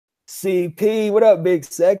CP, what up, big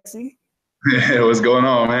sexy? Hey, what's going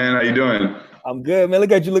on, man? How you doing? I'm good, man.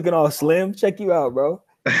 Look at you looking all slim. Check you out, bro.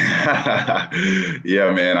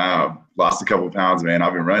 Yeah, man. I lost a couple pounds, man.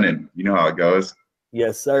 I've been running. You know how it goes.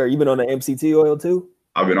 Yes, sir. You been on the MCT oil too?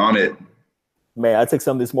 I've been on it. Man, I took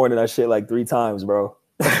some this morning. I shit like 3 times, bro.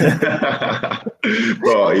 Bro,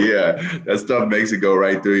 yeah. That stuff makes it go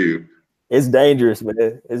right through you. It's dangerous,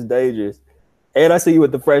 man. It's dangerous. And I see you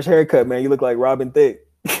with the fresh haircut, man. You look like Robin Thicke.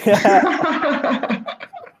 Hey,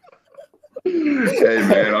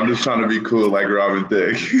 man, I'm just trying to be cool like Robin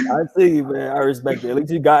Thicke. I see you, man. I respect it. At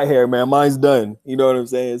least you got hair, man. Mine's done. You know what I'm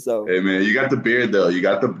saying? So, Hey, man, you got the beard, though. You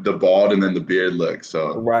got the bald and then the beard look.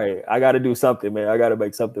 So, right. I got to do something, man. I got to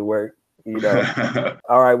make something work. You know.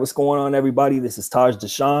 All right, what's going on, everybody? This is Taj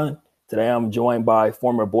Deshaun. Today I'm joined by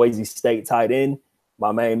former Boise State tight end,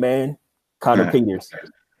 my main man, Connor Peters.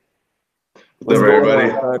 What's up,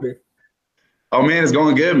 everybody? Oh man, it's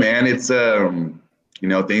going good, man. It's you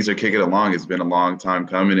know, things are kicking along. It's been a long time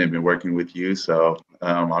coming and been working with you. So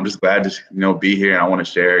I'm just glad to be here, and I want to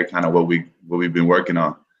share kind of what we've been working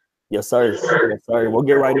on. Yes, sir. Yes, sir. We'll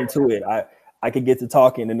get right into it. I could get to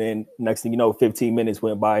talking, and then next thing you know, 15 minutes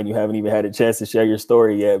went by and you haven't even had a chance to share your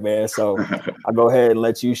story yet, man. So I'll go ahead and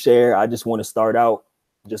let you share. I just want to start out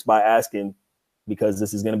just by asking, because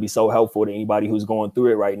this is going to be so helpful to anybody who's going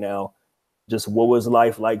through it right now. Just what was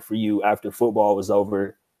life like for you after football was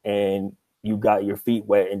over and you got your feet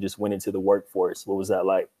wet and just went into the workforce? What was that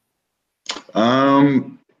like?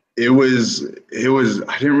 It was,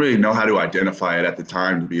 I didn't really know how to identify it at the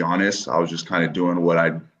time, to be honest. I was just kind of doing what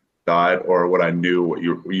I thought or what I knew, what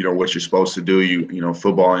you're supposed to do. You know,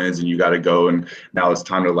 football ends and you got to go, and now it's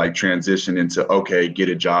time to like transition into, okay, get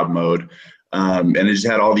a job mode. And it just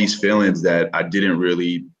had all these feelings that I didn't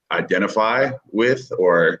really identify with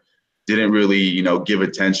or didn't really, give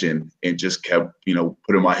attention, and just kept,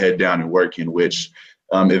 putting my head down and working, which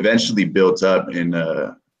eventually built up, and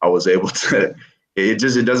I was able to, it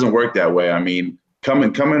doesn't work that way. I mean,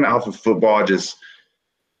 coming off of football, just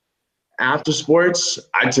after sports,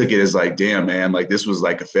 I took it as like, damn, man, like this was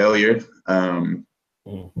like a failure.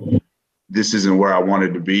 This isn't where I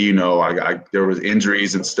wanted to be. There was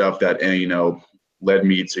injuries and stuff that, led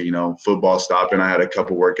me to, football stopping. I had a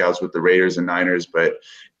couple workouts with the Raiders and Niners, but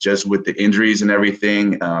just with the injuries and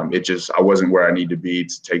everything, I wasn't where I need to be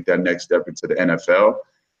to take that next step into the NFL.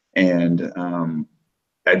 And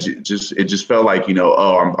it just felt like,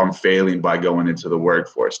 I'm failing by going into the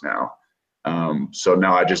workforce now. So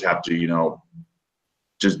now I just have to,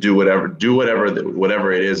 just do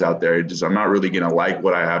whatever it is out there. I'm not really going to like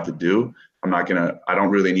what I have to do. I don't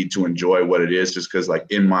really need to enjoy what it is, just because like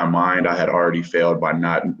in my mind, I had already failed by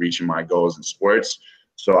not reaching my goals in sports.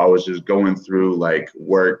 So I was just going through like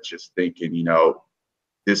work, just thinking,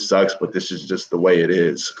 this sucks, but this is just the way it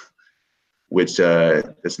is, which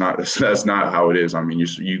that's not how it is. I mean,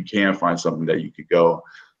 you can find something that you could go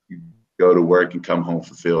to work and come home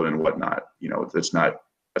fulfilled and whatnot. That's not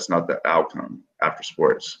the outcome after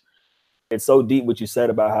sports. It's so deep what you said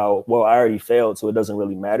about how, well, I already failed, so it doesn't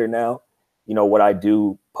really matter now. What I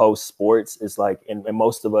do post sports is like, and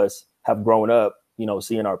most of us have grown up,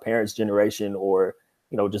 seeing our parents' generation or,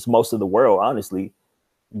 just most of the world, honestly,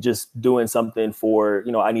 just doing something for,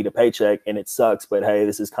 I need a paycheck and it sucks, but hey,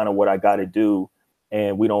 this is kind of what I got to do.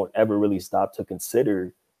 And we don't ever really stop to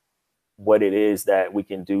consider what it is that we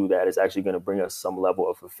can do that is actually going to bring us some level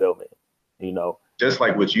of fulfillment, Just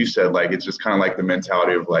like what you said, like, it's just kind of like the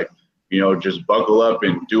mentality of like, just buckle up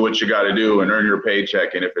and do what you got to do and earn your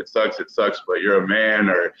paycheck. And if it sucks, it sucks, but you're a man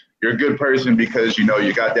or you're a good person because, you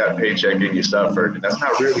got that paycheck and you suffered. And that's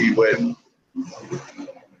not really what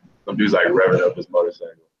some dude's like revving up his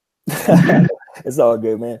motorcycle. It's all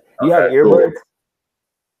good, man. Do you have earbuds?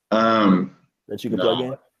 Cool. That you can plug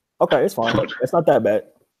in? Okay, it's fine. It's not that bad.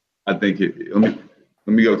 I think let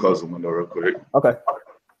me go close the window real quick. Okay.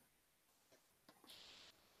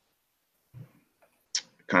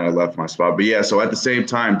 Kind of left my spot, but yeah. So at the same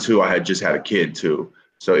time too, I had just had a kid too.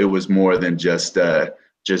 So it was more than just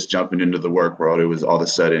jumping into the work world. It was all of a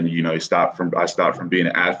sudden, I stopped from being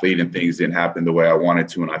an athlete and things didn't happen the way I wanted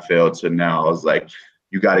to, and I failed. So now I was like,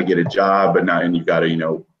 you got to get a job, but now, and you got to,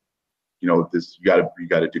 you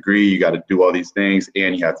got a degree, you got to do all these things,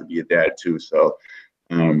 and you have to be a dad too. So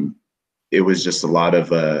it was just a lot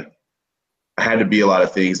of, I had to be a lot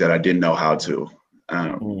of things that I didn't know how to.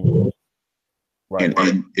 Right.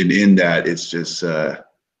 And in that, it's just,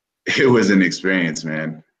 it was an experience,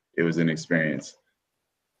 man. It was an experience.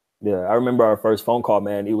 Yeah, I remember our first phone call,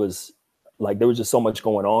 man. It was like, there was just so much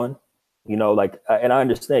going on, and I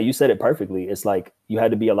understand, you said it perfectly. It's like, you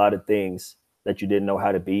had to be a lot of things that you didn't know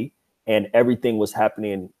how to be, and everything was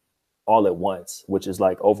happening all at once, which is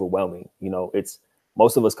like overwhelming. You know, it's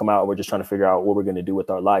most of us come out and we're just trying to figure out what we're going to do with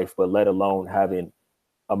our life, but let alone having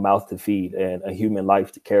a mouth to feed and a human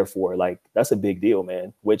life to care for. Like that's a big deal,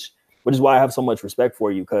 man, which is why I have so much respect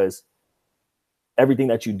for you, because everything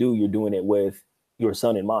that you do, you're doing it with your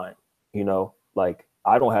son in mind. You know, like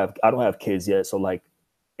I don't have kids yet, so like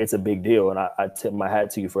it's a big deal, and I tip my hat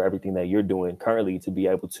to you for everything that you're doing currently to be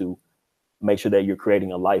able to make sure that you're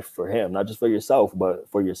creating a life for him, not just for yourself, but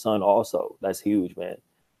for your son also. That's huge, man.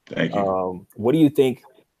 Thank you. What do you think,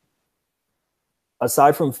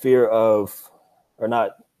 aside from fear of, or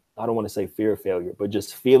not, I don't want to say fear of failure, but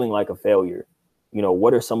just feeling like a failure, you know,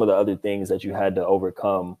 what are some of the other things that you had to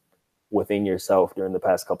overcome within yourself during the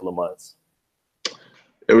past couple of months?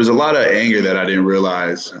 There was a lot of anger that I didn't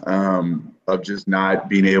realize, of just not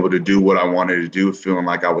being able to do what I wanted to do, feeling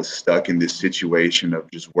like I was stuck in this situation of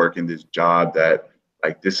just working this job that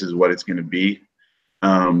like this is what it's going to be.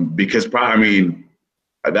 Because probably, I mean,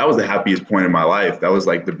 that was the happiest point in my life. That was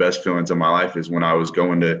like the best feelings of my life is when I was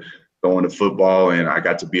going to football and I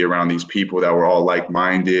got to be around these people that were all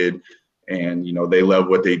like-minded, and you know they love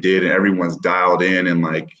what they did and everyone's dialed in, and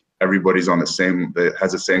like everybody's on the same, that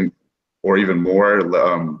has the same or even more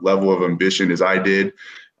level of ambition as I did.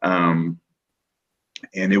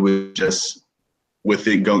 And it was just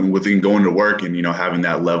within going to work and, you know, having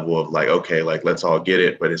that level of like, okay, like let's all get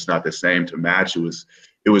it, but it's not the same to match.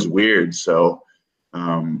 It was weird. So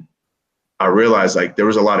I realized like there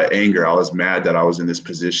was a lot of anger. I was mad that I was in this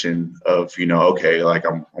position of, you know, okay, like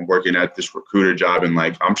I'm working at this recruiter job and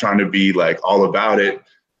like I'm trying to be like all about it.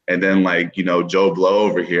 And then like, you know, Joe Blow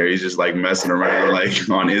over here, he's just like messing around like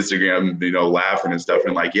on Instagram, you know, laughing and stuff.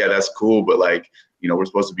 And like, yeah, that's cool. But like, you know, we're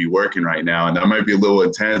supposed to be working right now. And that might be a little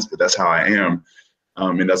intense, but that's how I am.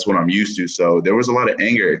 And that's what I'm used to. So there was a lot of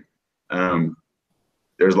anger. There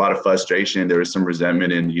was a lot of frustration. There was some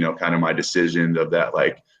resentment in, you know, kind of my decision of that,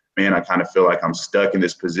 like, man, I kind of feel like I'm stuck in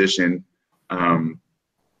this position.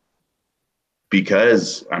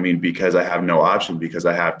 Because I have no option, because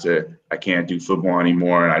I can't do football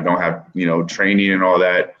anymore, and I don't have, you know, training and all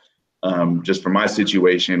that. Just for my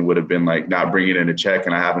situation would have been like not bringing in a check,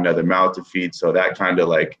 and I have another mouth to feed. So that kind of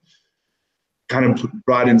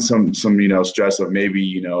brought in some, you know, stress of maybe,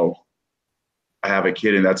 you know, I have a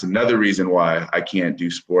kid and that's another reason why I can't do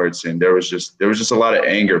sports. And there was just a lot of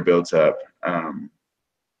anger built up,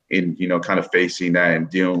 in, you know, kind of facing that and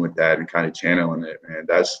dealing with that and kind of channeling it. And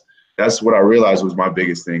that's what I realized was my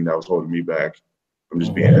biggest thing that was holding me back from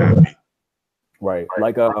just being happy. Right.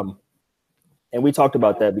 Like, and we talked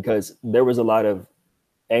about that because there was a lot of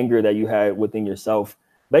anger that you had within yourself,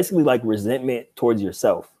 basically like resentment towards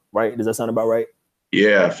yourself, right? Does that sound about right?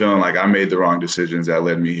 Yeah, feeling like I made the wrong decisions that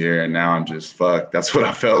led me here, and now I'm just fucked. That's what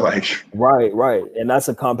I felt like. Right, right. And that's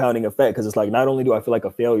a compounding effect, because it's like not only do I feel like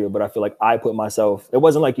a failure, but I feel like I put myself, it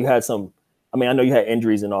wasn't like you had some, I mean, I know you had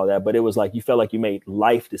injuries and all that, but it was like you felt like you made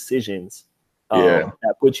life decisions that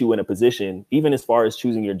put you in a position, even as far as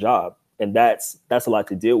choosing your job. And that's a lot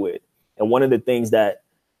to deal with. And one of the things that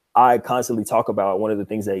I constantly talk about, one of the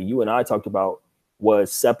things that you and I talked about,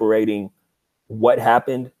 was separating what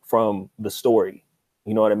happened from the story.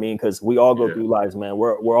 You know what I mean? Because we all go through lives, man.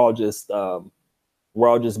 We're all just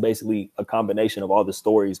basically a combination of all the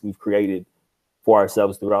stories we've created for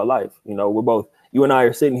ourselves throughout life. You know, you and I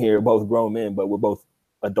are sitting here, both grown men, but we're both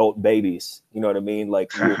adult babies. You know what I mean?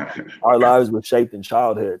 Like our lives were shaped in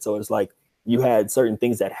childhood. So it's like you had certain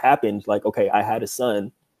things that happened, like, okay, I had a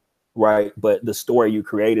son, right? But the story you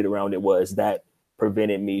created around it was that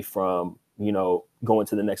prevented me from, you know, going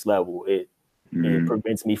to the next level. It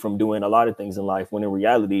prevents me from doing a lot of things in life, when in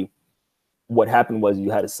reality, what happened was you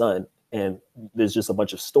had a son, and there's just a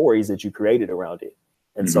bunch of stories that you created around it.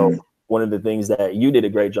 And so one of the things that you did a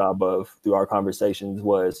great job of through our conversations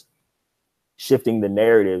was shifting the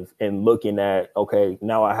narrative and looking at, okay,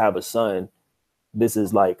 now I have a son. This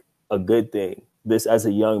is like a good thing. This, as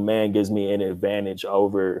a young man, gives me an advantage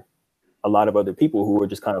over a lot of other people who are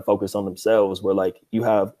just kind of focused on themselves, where like you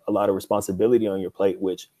have a lot of responsibility on your plate,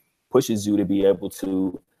 which pushes you to be able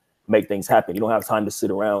to make things happen. You don't have time to sit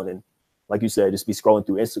around and, like you said, just be scrolling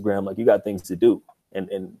through Instagram. Like you got things to do, and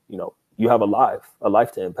you know, you have a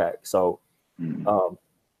life to impact. So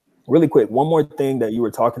really quick, one more thing that you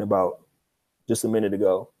were talking about just a minute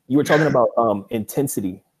ago. You were talking about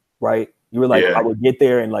intensity, right? You were like, I would get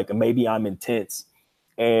there and like, maybe I'm intense.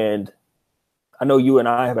 And I know you and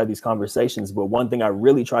I have had these conversations, but one thing I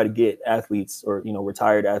really try to get athletes, or, you know,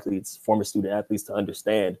 retired athletes, former student athletes, to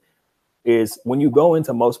understand is when you go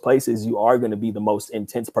into most places, you are going to be the most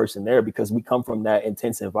intense person there, because we come from that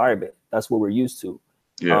intense environment. That's what we're used to.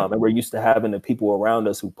 And we're used to having the people around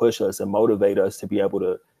us who push us and motivate us to be able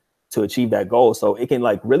to to achieve that goal. So it can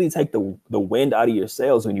like really take the wind out of your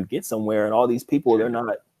sails when you get somewhere and all these people, they're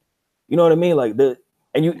not, you know what I mean? Like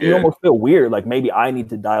you almost feel weird. Like maybe I need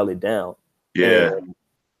to dial it down. Yeah. And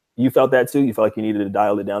you felt that too? You felt like you needed to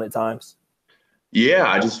dial it down at times? Yeah,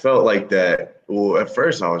 I just felt like that. Well, at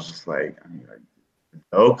first I was just like, I mean,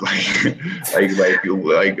 oh,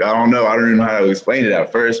 like I don't know. I don't even know how to explain it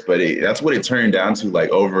at first, but that's what it turned down to. Like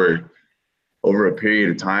over a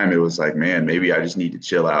period of time, it was like, man, maybe I just need to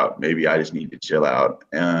chill out. Maybe I just need to chill out.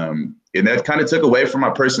 And that kind of took away from my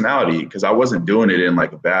personality because I wasn't doing it in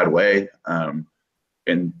like a bad way. And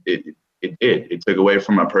it took away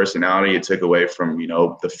from my personality. It took away from, you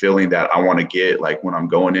know, the feeling that I want to get like when I'm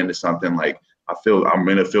going into something, like I feel I'm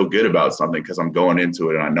going to feel good about something because I'm going into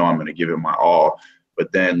it and I know I'm going to give it my all.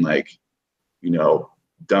 But then like, you know,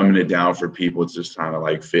 dumbing it down for people just trying to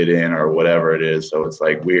like fit in or whatever it is. So it's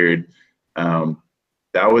like weird.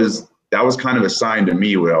 That was kind of a sign to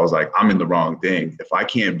me where I was like, I'm in the wrong thing. If I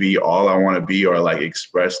can't be all I want to be or like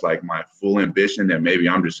express like my full ambition, then maybe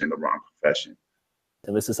I'm just in the wrong profession.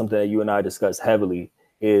 And this is something that you and I discuss heavily,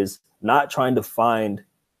 is not trying to find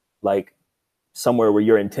like somewhere where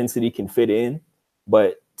your intensity can fit in,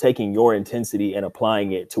 but taking your intensity and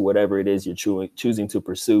applying it to whatever it is you're choosing to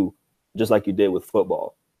pursue, just like you did with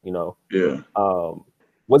football, you know? Yeah.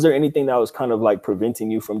 Was there anything that was kind of like preventing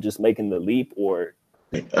you from just making the leap, or?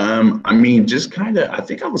 I mean, just kind of, I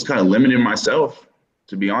think I was kind of limiting myself,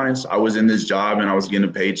 to be honest. I was in this job and I was getting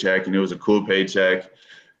a paycheck and it was a cool paycheck.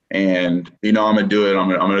 And, you know, I'm going to do it. I'm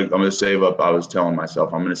going to save up. I was telling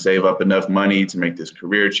myself, I'm going to save up enough money to make this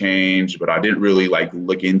career change, but I didn't really like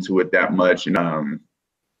look into it that much. And,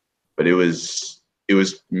 but it was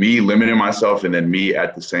me limiting myself. And then me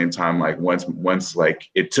at the same time, like once like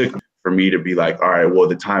it took for me to be like, all right, well,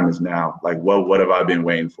 the time is now. Like, what have I been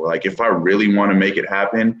waiting for? Like, if I really want to make it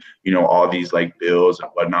happen, you know, all these like bills and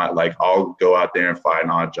whatnot, like I'll go out there and find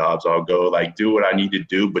odd jobs. I'll go like do what I need to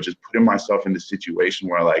do, but just putting myself in the situation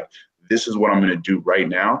where like, this is what I'm going to do right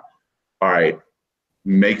now. All right,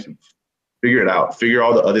 figure it out, figure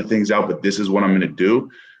all the other things out, but this is what I'm going to do.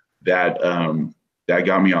 That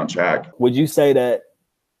got me on track. Would you say that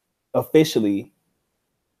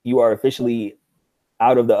you are officially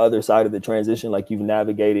out of the other side of the transition? Like you've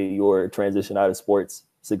navigated your transition out of sports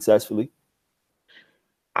successfully?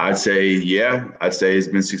 I'd say, yeah, I'd say it's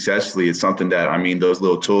been successfully. It's something that, I mean, those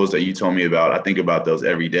little tools that you told me about, I think about those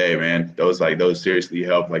every day, man. Those seriously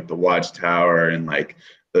help, like the watchtower and like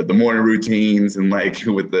the morning routines and like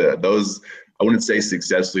with those, I wouldn't say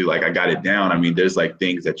successfully, like I got it down. I mean, there's like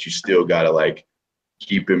things that you still got to like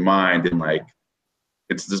keep in mind and like,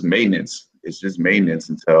 it's just maintenance. It's just maintenance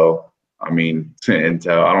until I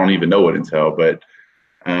don't even know what until, but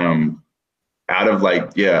out of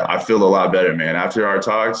like, yeah, I feel a lot better, man. After our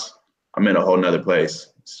talks, I'm in a whole nother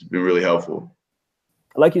place. It's been really helpful.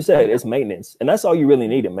 Like you said, it's maintenance. And that's all you really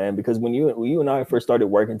needed, man, because when you and I first started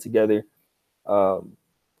working together, like,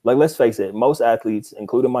 let's face it, most athletes,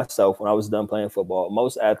 including myself, when I was done playing football,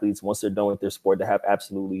 most athletes, once they're done with their sport, they have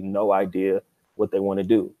absolutely no idea what they want to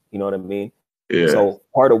do. You know what I mean? Yeah. So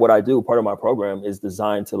part of what I do, part of my program is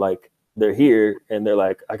designed to like, they're here and they're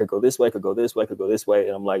like, I could go this way, I could go this way, I could go this way.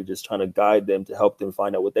 And I'm like, just trying to guide them to help them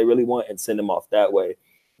find out what they really want and send them off that way.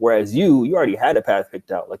 Whereas you already had a path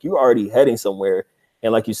picked out, like you were already heading somewhere.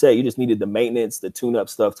 And like you said, you just needed the maintenance, the tune up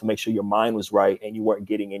stuff to make sure your mind was right and you weren't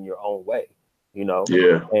getting in your own way, you know?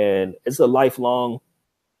 Yeah. And it's a lifelong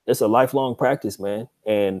practice, man.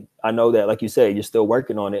 And I know that, like you said, you're still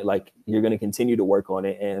working on it. Like you're going to continue to work on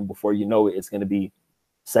it. And before you know it, it's going to be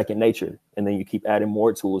second nature. And then you keep adding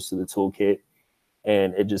more tools to the toolkit.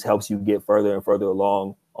 And it just helps you get further and further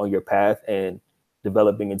along on your path and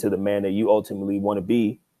developing into the man that you ultimately want to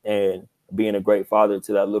be and being a great father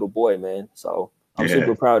to that little boy, man. So I'm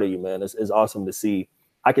super proud of you, man. It's awesome to see.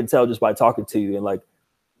 I can tell just by talking to you and like,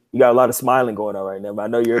 you got a lot of smiling going on right now, but I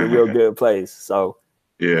know you're in a real good place. So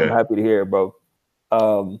yeah, I'm happy to hear it, bro.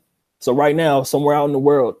 So right now, somewhere out in the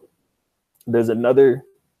world, there's another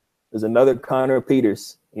Connor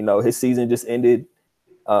Peters. You know, his season just ended,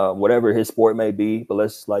 whatever his sport may be. But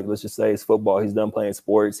let's just say it's football. He's done playing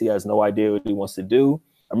sports. He has no idea what he wants to do,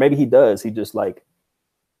 or maybe he does. He just like,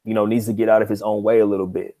 you know, needs to get out of his own way a little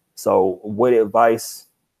bit. So, what advice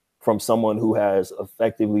from someone who has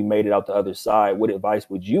effectively made it out the other side? What advice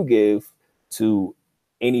would you give to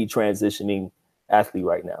any transitioning athlete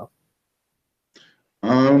right now?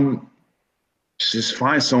 Just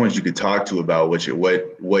find someone you could talk to about what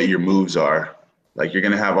your moves are. Like you're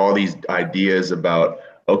gonna have all these ideas about,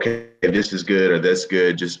 okay, this is good or that's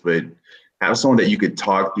good, but have someone that you could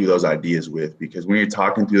talk through those ideas with, because when you're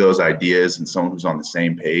talking through those ideas and someone who's on the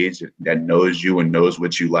same page that knows you and knows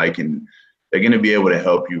what you like, and they're going to be able to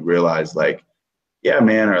help you realize like, yeah,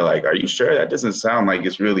 man, or like, are you sure that doesn't sound like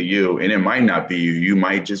it's really you? And it might not be you. You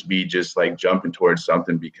might just be just like jumping towards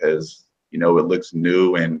something because, you know, it looks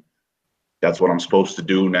new and that's what I'm supposed to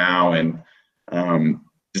do now. And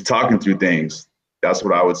just talking through things. That's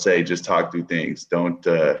what I would say. Just talk through things. Don't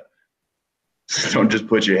just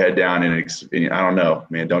put your head down and I don't know,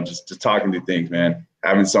 man. Don't just talking through things, man.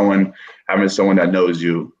 Having someone that knows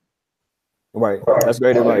you. Right. That's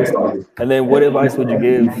great advice. And then what advice would you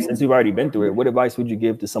give, since you've already been through it, what advice would you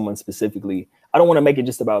give to someone specifically? I don't want to make it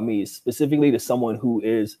just about me, specifically to someone who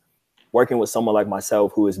is working with someone like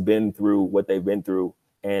myself, who has been through what they've been through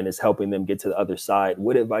and is helping them get to the other side.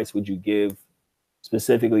 What advice would you give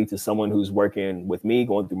specifically to someone who's working with me,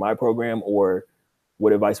 going through my program, or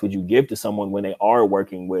what advice would you give to someone when they are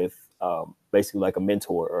working with basically like a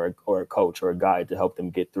mentor or a coach or a guide to help them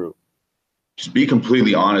get through? Just be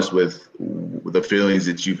completely honest with the feelings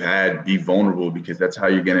that you've had. Be vulnerable, because that's how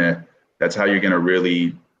you're gonna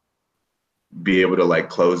really be able to like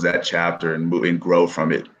close that chapter and move and grow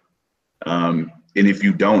from it. And if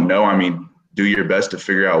you don't know, I mean, do your best to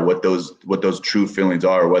figure out what those true feelings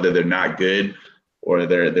are, whether they're not good or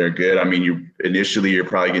they're good. I mean, you're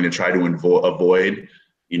probably going to try to avoid,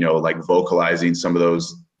 you know, like vocalizing some of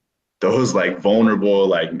those like vulnerable,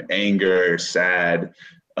 like anger, sad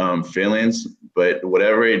feelings. But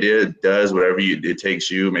whatever it does, it takes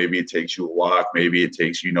you, maybe it takes you a walk, maybe it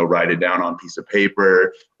takes you, write it down on a piece of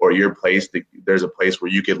paper, or there's a place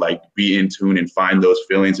where you could like be in tune and find those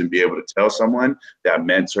feelings and be able to tell someone, that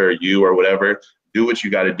mentor, you or whatever, do what you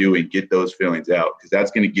got to do and get those feelings out, because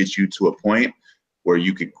that's going to get you to a point where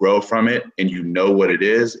you could grow from it and you know what it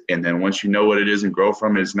is. And then once you know what it is and grow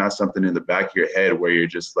from it, it's not something in the back of your head where you're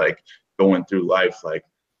just like going through life like,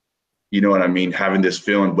 you know what I mean, having this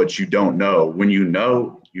feeling, but you don't know. When you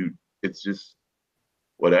know, it's just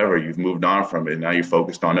whatever. You've moved on from it. Now you're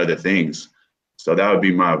focused on other things. So that would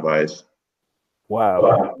be my advice.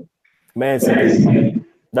 Wow. Man,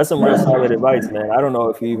 that's some real solid advice, man. I don't know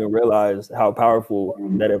if you even realize how powerful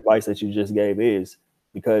that advice that you just gave is,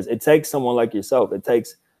 because it takes someone like yourself. It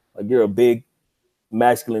takes, like, you're a big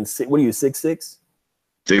masculine, what are you, 6'6"?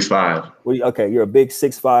 6'5". Okay, you're a big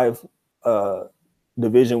 6'5",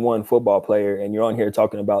 Division I football player, and you're on here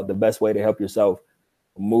talking about the best way to help yourself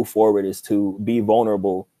move forward is to be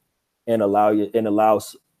vulnerable and allow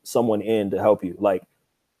someone in to help you. Like,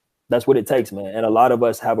 that's what it takes, man. And a lot of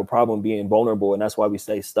us have a problem being vulnerable, and that's why we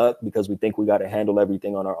stay stuck, because we think we got to handle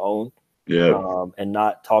everything on our own. Yeah. And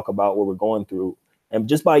not talk about what we're going through. And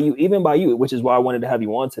just by you, which is why I wanted to have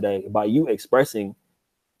you on today, by you expressing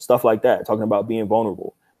stuff like that, talking about being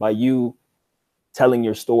vulnerable, by you telling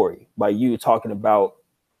your story, by you talking about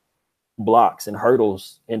blocks and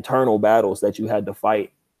hurdles, internal battles that you had to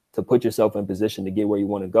fight to put yourself in position to get where you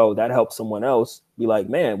want to go, that helps someone else be like,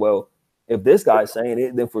 man, well, if this guy's saying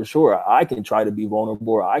it, then for sure I can try to be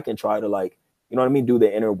vulnerable, or I can try to, like, you know what I mean, do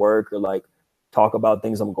the inner work, or like talk about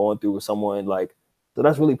things I'm going through with someone. Like, so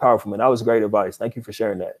that's really powerful, man. That was great advice. Thank you for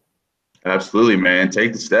sharing that. Absolutely, man.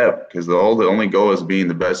 Take the step, because the only goal is being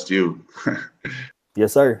the best you.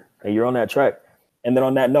 Yes, sir. And you're on that track. And then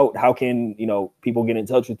on that note, how can, people get in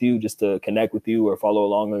touch with you just to connect with you or follow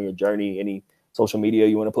along on your journey? Any social media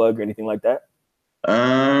you want to plug or anything like that?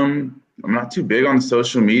 I'm not too big on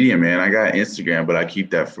social media, man. I got Instagram, but I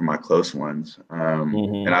keep that for my close ones.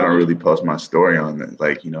 And I don't really post my story on it,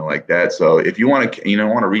 like that. So if you want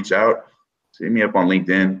to, reach out, hit me up on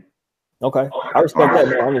LinkedIn. Okay. I respect that,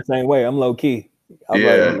 man. I'm the same way. I'm low key.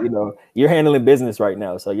 Yeah. Like, you're handling business right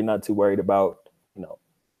now, so you're not too worried about,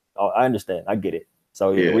 I understand. I get it.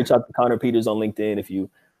 So yeah, reach out to Connor Peters on LinkedIn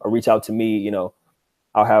or reach out to me.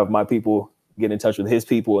 I'll have my people get in touch with his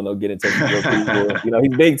people, and they'll get in touch with your people.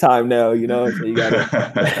 He's big time now, so you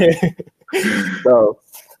gotta.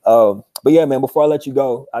 But yeah, man, before I let you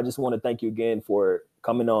go, I just want to thank you again for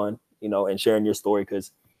coming on, and sharing your story,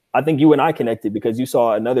 because I think you and I connected because you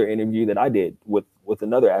saw another interview that I did with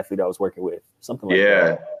another athlete I was working with, something like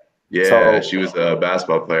that. Yeah, so, she was a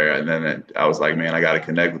basketball player, and then I was like, man, I got to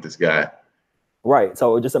connect with this guy. Right.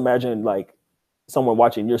 So just imagine like someone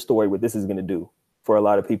watching your story, what this is going to do for a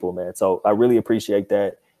lot of people, man. So I really appreciate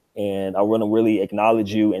that. And I want to really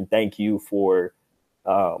acknowledge you and thank you for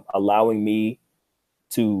allowing me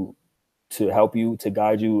to help you, to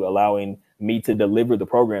guide you, allowing me to deliver the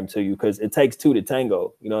program to you, because it takes two to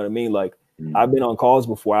tango. You know what I mean? Like, I've been on calls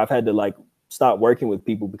before. I've had to like stop working with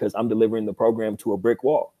people because I'm delivering the program to a brick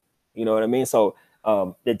wall. You know what I mean? So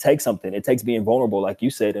it takes something. It takes being vulnerable, like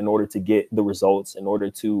you said, in order to get the results, in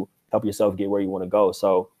order to help yourself get where you want to go.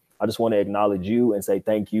 So I just want to acknowledge you and say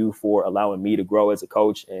thank you for allowing me to grow as a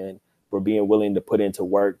coach and for being willing to put in the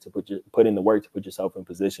work to put yourself in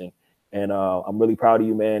position. And I'm really proud of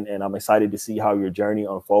you, man. And I'm excited to see how your journey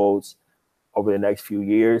unfolds over the next few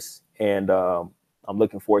years. And I'm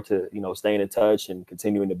looking forward to, staying in touch and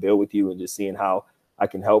continuing to build with you and just seeing how I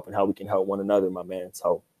can help and how we can help one another, my man.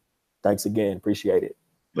 So thanks again. Appreciate it.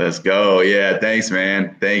 Let's go. Yeah. Thanks,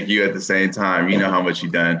 man. Thank you at the same time. You know how much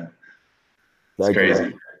you've done. It's crazy.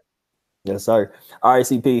 You, yes, sir. All right,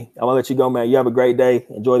 CP. I'm gonna let you go, man. You have a great day.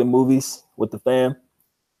 Enjoy the movies with the fam.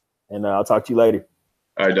 And I'll talk to you later.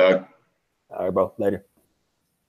 All right, dog. All right, bro. Later.